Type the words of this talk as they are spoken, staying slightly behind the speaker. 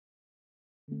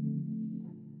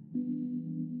Yeah.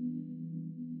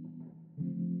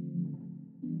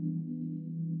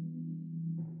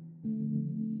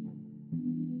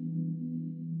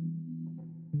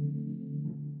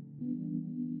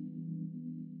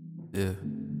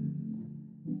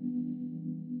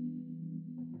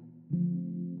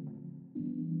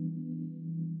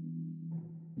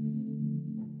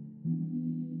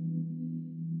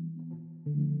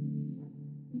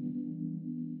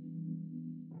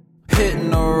 Hitting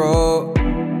the road,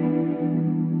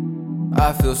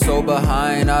 I feel so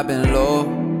behind, I've been low.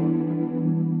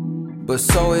 But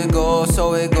so it goes,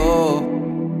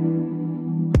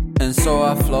 and so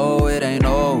I flow, it ain't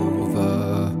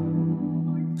over.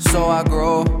 So I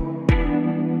grow.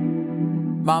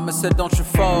 Mama said don't you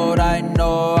fold, I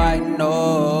know I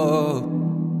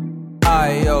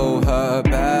owe her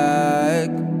back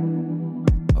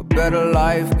a better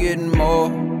life, getting more.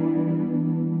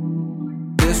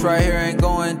 This right here ain't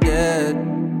going dead.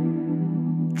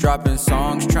 Dropping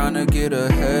songs, trying to get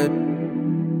ahead.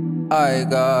 I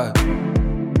got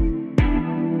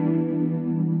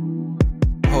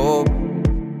hope.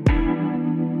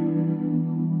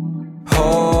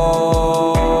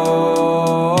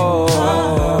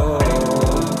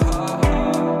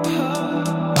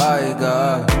 I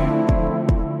got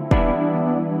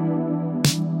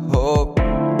hope.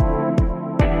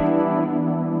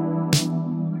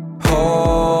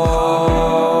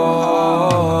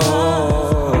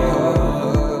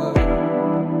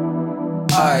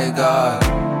 I got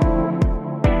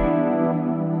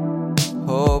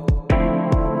hope.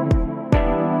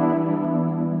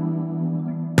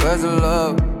 Where's the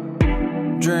love?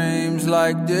 Dreams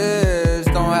like this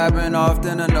don't happen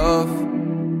often enough,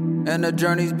 and the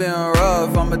journey's been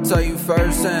rough, I'ma tell you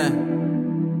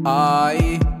firsthand.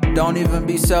 I don't even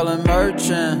be selling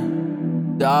merchandise.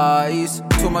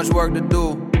 Too much work to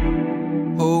do.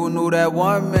 Who knew that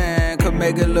one man could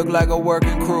make it look like a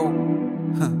working crew?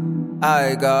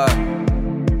 I got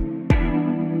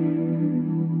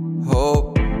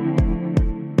hope.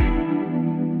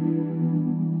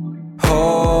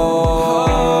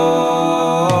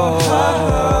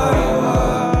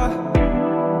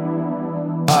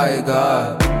 I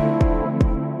got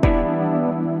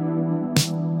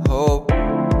hope.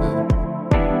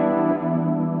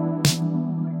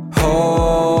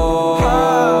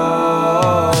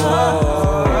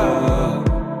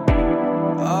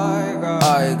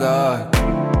 I got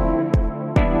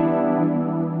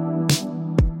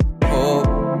hope.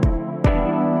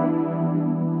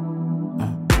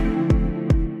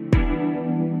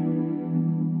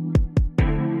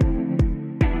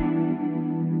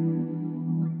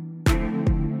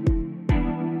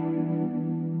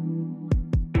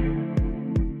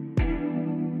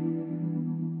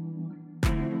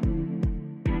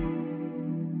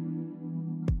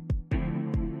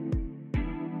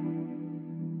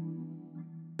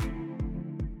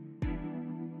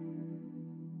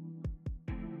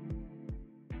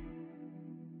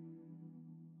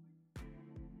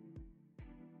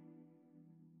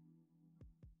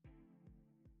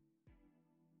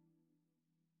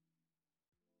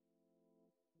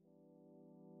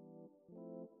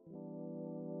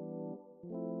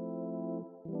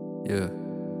 Yeah,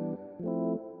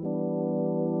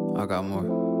 I got more.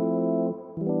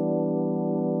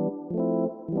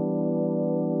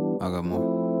 I got more.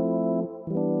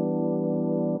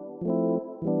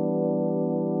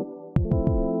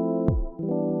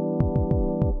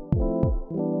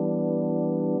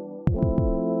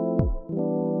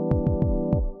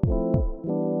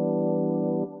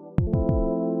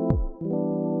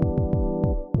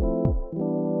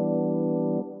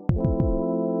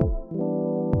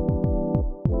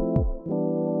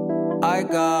 I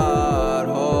got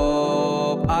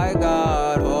hope. I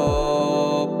got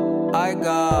hope. I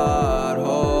got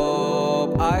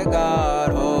hope. I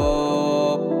got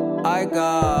hope. I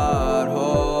got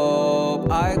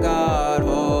hope. I got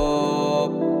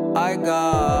hope. I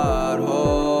got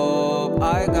hope.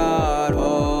 I got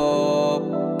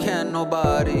hope. Can't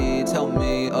nobody tell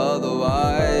me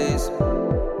otherwise.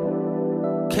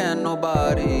 Can't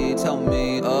nobody tell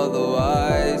me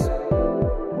otherwise.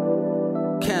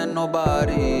 Can't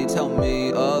nobody tell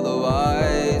me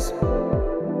otherwise.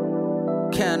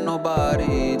 Can't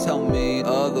nobody tell me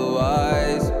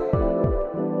otherwise.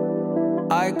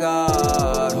 I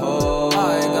got